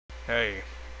Hey,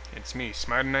 it's me,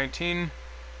 Smiter19.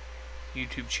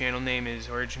 YouTube channel name is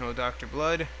Original Dr.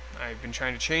 Blood. I've been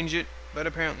trying to change it, but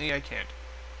apparently I can't.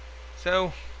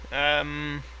 So,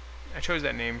 I chose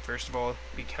that name first of all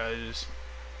because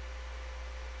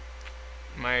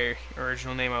my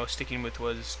original name I was sticking with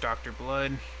was Dr.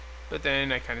 Blood, but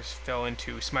then I kind of fell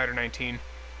into Smiter19.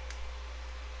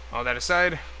 All that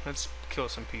aside, let's kill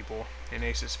some people in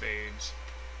Ace of Spades.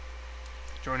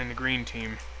 Joining the green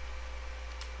team.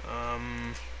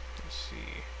 Let's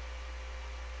see.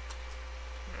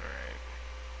 Alright.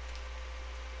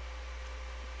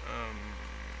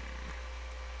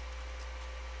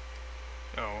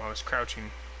 Oh, I was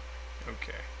crouching.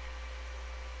 Okay.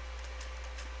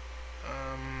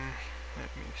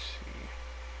 Let me see.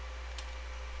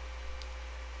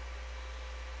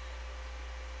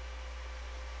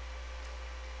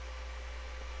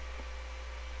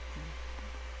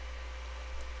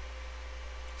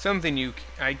 Something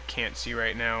I can't see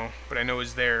right now, but I know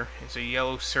is there, is a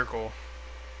yellow circle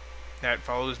that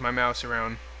follows my mouse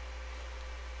around.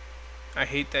 I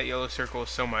hate that yellow circle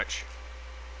so much.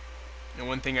 And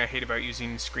one thing I hate about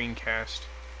using screencast.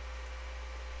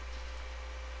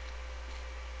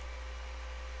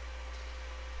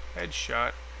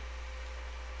 Headshot.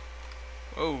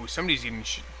 Oh, somebody's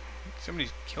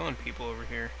killing people over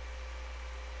here.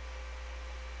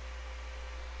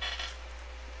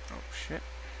 Oh shit.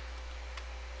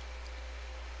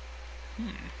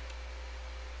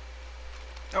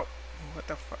 Oh, what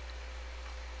the fuck?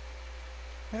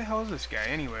 Where the hell is this guy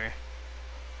anyway?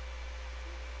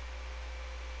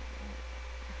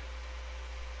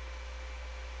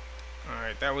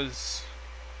 Alright, that was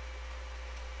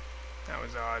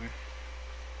odd.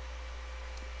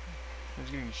 I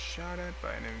was getting shot at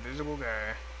by an invisible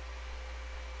guy.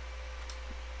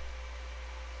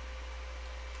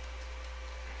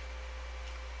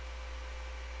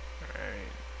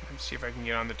 Alright, let's see if I can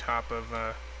get on the top of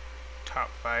top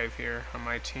 5 here on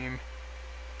my team.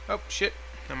 Oh shit,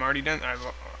 I'm already done.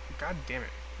 God damn it,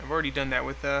 I've already done that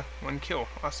with 1 kill.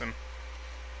 Awesome.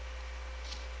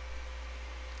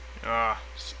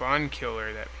 Spawn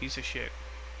killer, that piece of shit.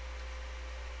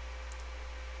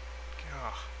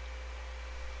 Gah.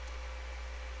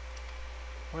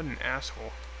 What an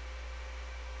asshole.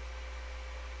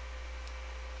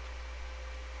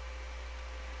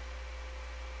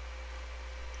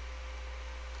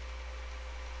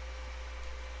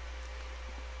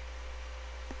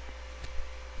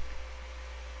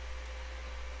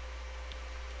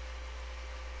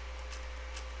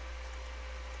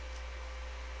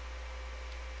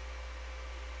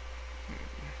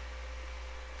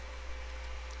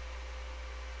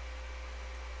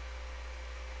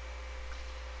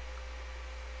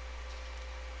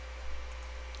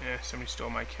 Yeah, somebody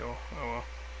stole my kill. Oh well.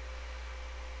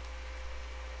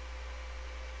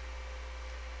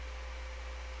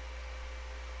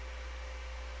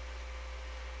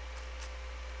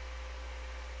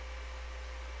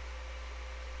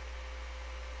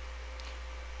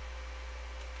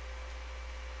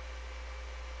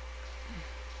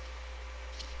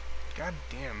 God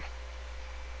damn.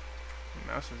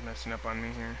 The mouse is messing up on me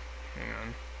here. Hang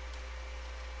on.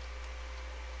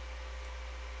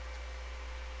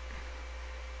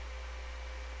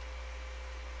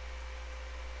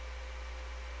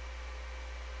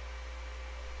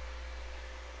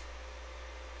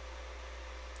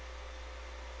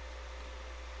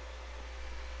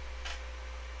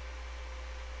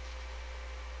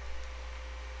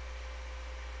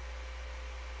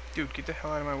 Dude, get the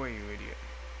hell out of my way, you idiot.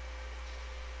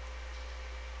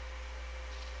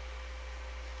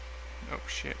 Oh,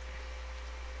 shit.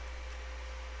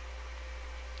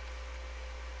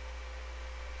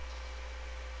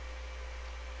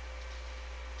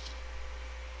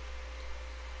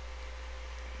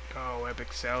 Oh,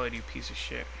 epic salad, you piece of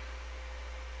shit.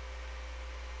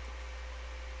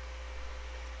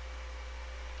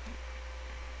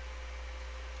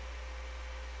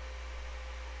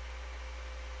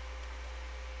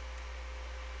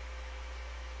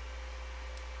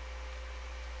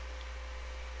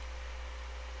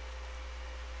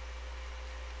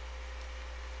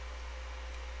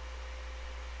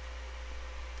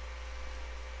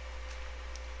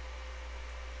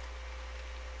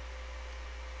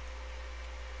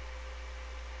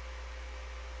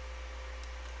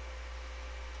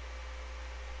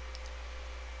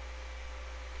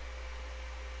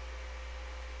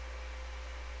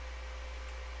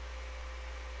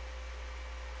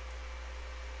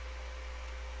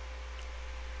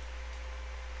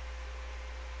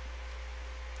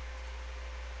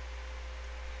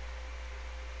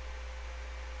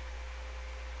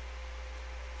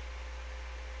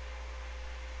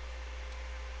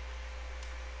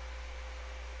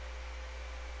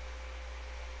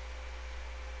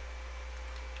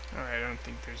 don't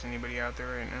think there's anybody out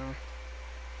there right now.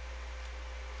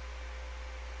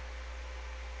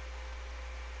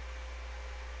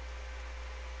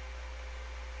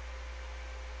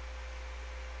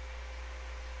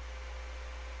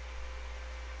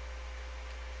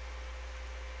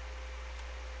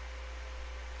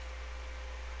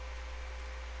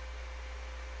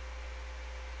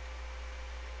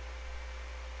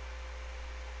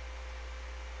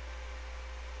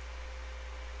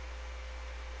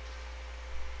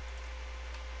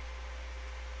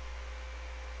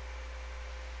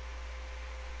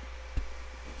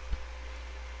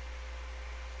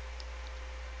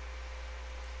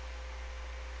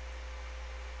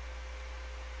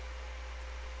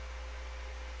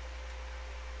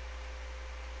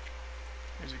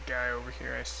 There's a guy over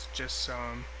here. I just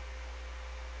saw him.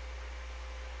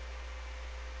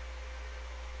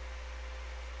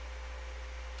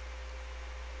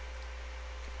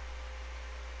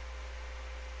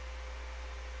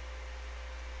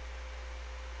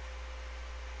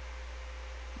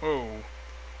 Whoa.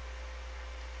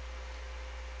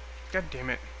 God damn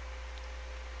it.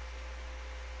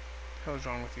 What the hell is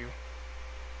wrong with you?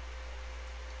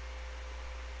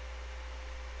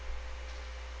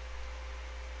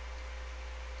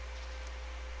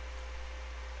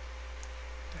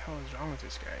 What the hell is wrong with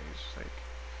this guy? He's like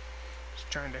just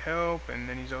trying to help, and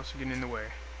then he's also getting in the way.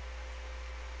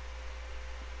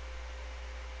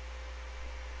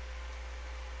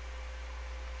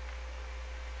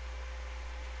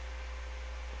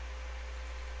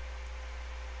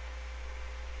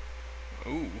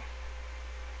 Ooh.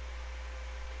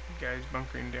 The guy's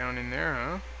bunkering down in there,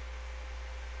 huh?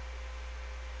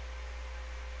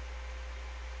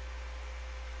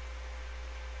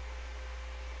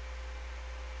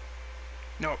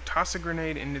 No, toss a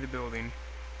grenade into the building.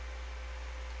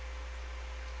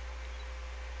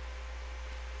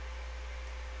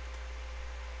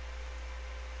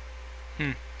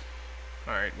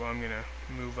 Alright, well, I'm gonna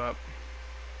move up.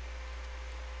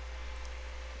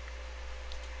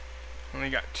 Only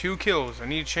got 2 kills. I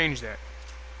need to change that.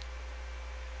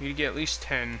 Need to get at least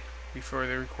 10 before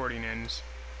the recording ends.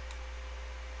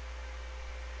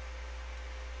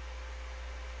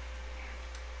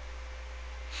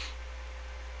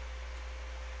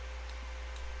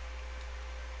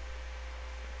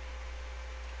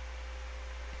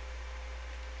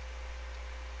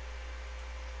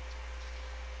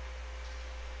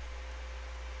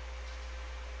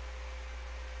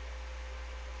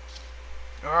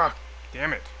 Ah,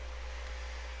 damn it.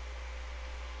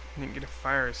 I didn't get to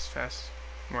fire as fast.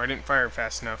 Or I didn't fire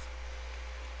fast enough.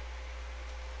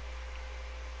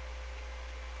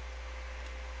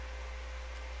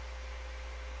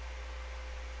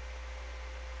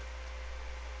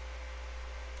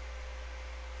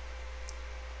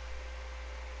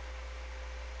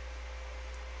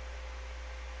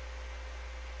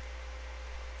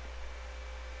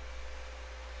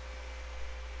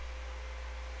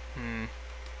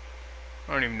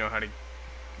 I don't even know how to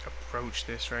approach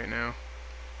this right now.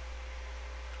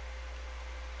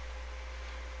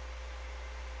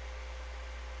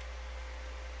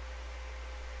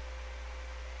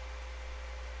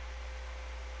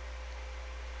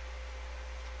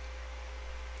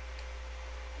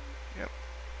 Yep.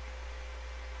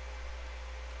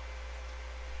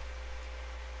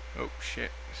 Oh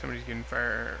shit, somebody's getting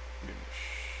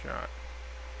shot.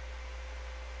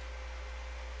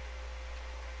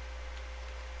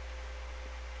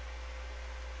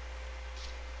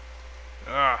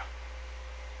 Ah,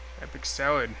 epic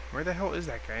salad. Where the hell is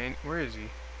that guy? Where is he?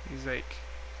 He's like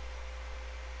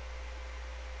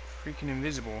freaking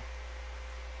invisible.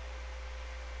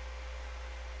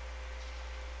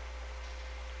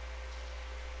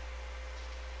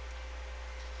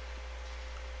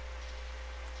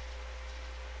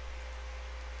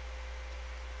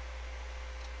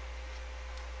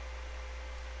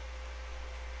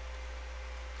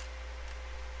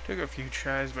 Took a few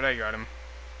tries, but I got him.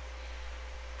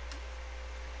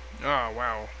 Oh,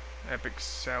 wow. Epic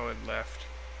salad left.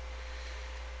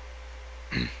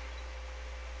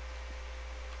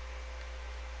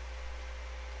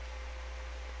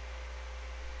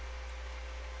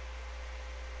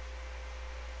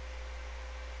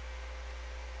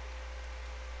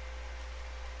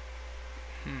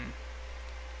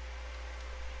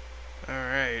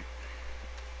 Alright.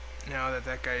 Now that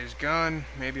that guy is gone,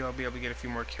 maybe I'll be able to get a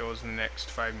few more kills in the next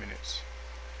 5 minutes.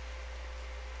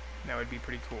 That would be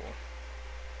pretty cool.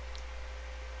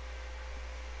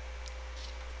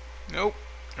 Nope,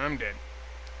 I'm dead.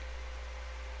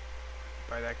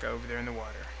 By that guy over there in the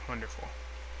water. Wonderful.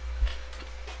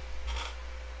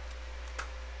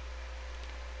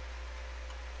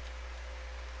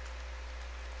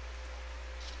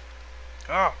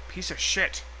 Oh, piece of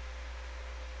shit.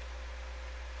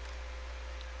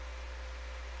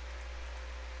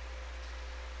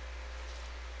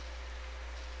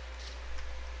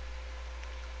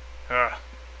 Ugh.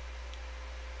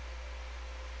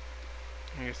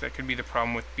 I guess that could be the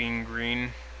problem with being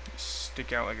green.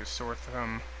 Stick out like a sore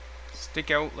thumb.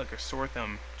 Stick out like a sore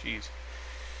thumb. Jeez.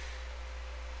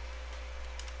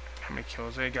 How many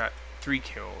kills? I got 3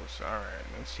 kills. Alright,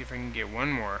 let's see if I can get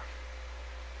one more.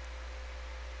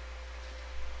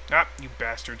 Ah, you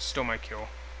bastard. Stole my kill.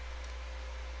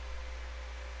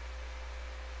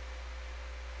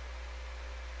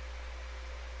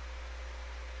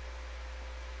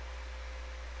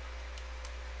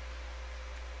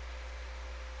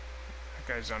 That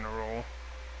guy's on a roll.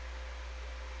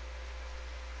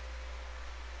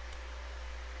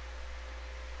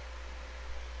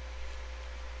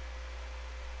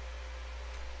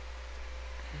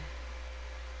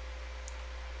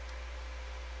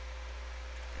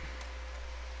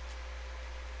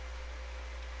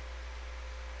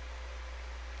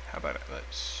 How about it?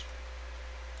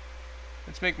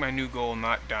 Let's make my new goal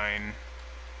not dying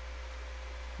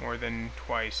more than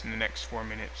twice in the next 4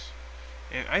 minutes.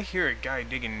 And I hear a guy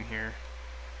digging in here.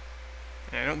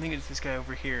 And I don't think it's this guy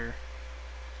over here.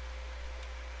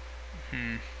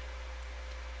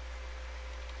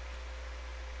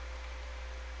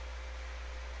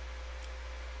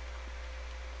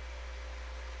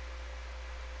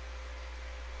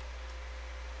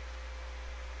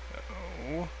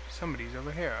 Uh-oh. Somebody's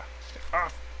over here. Oh,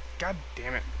 god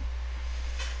damn it.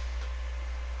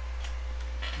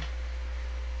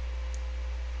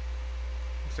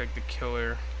 Looks like the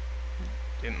killer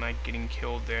didn't like getting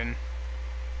killed then.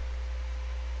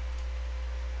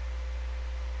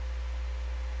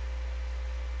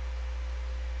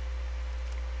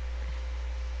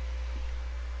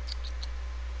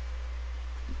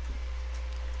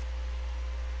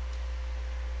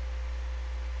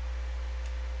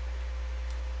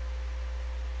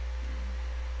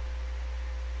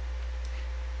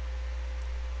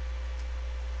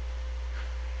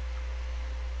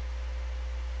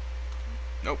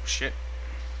 Nope, shit.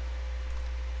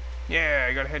 Yeah,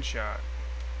 I got a headshot.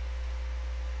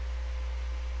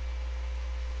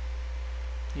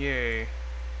 Yay.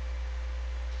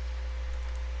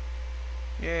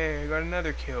 Yay, I got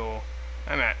another kill.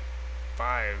 I'm at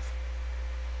 5.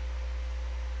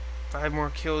 5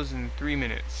 more kills in 3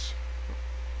 minutes.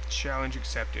 Challenge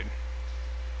accepted.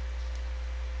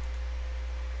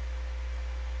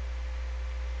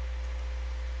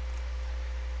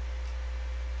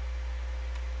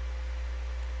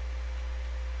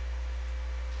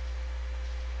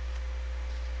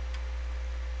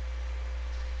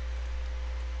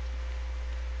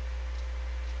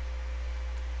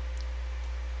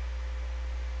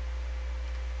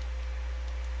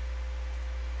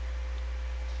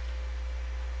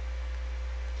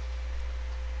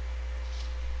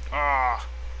 Ah,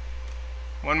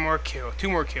 1 more kill, 2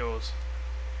 more kills.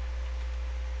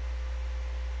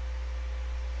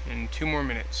 In 2 more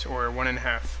minutes, or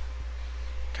 1.5.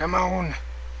 Come on!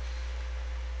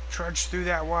 Trudge through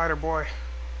that water, boy.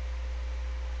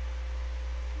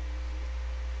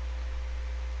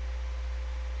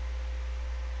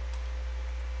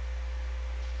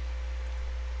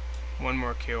 One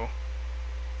more kill.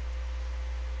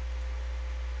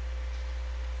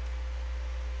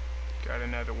 Got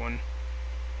another one.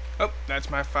 Oh, that's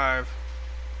my 5.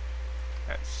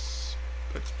 That's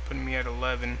putting me at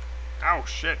 11. Ow,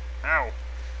 shit. Ow.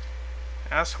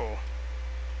 Asshole.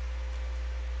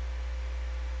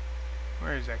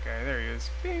 Where is that guy? There he is.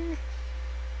 Bing.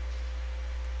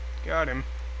 Got him.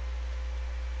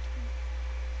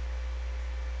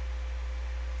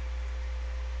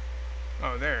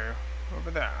 Oh, there.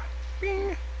 Over there.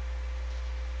 Bing.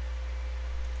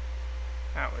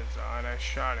 That was odd. I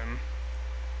shot him.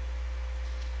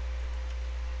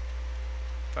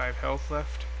 5 health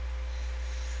left.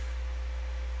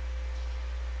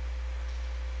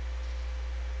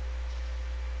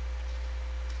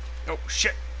 Oh,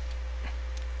 shit.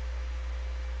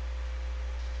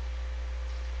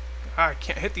 Ah, I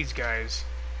can't hit these guys.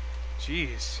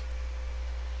 Jeez.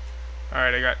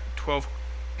 Alright, I got 12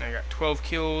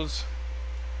 kills.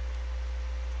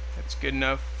 That's good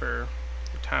enough for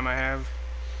the time I have.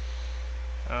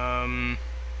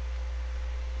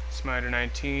 Smiter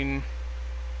 19.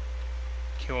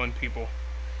 Killing people.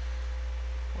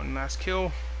 One last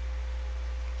kill.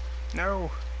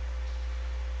 No.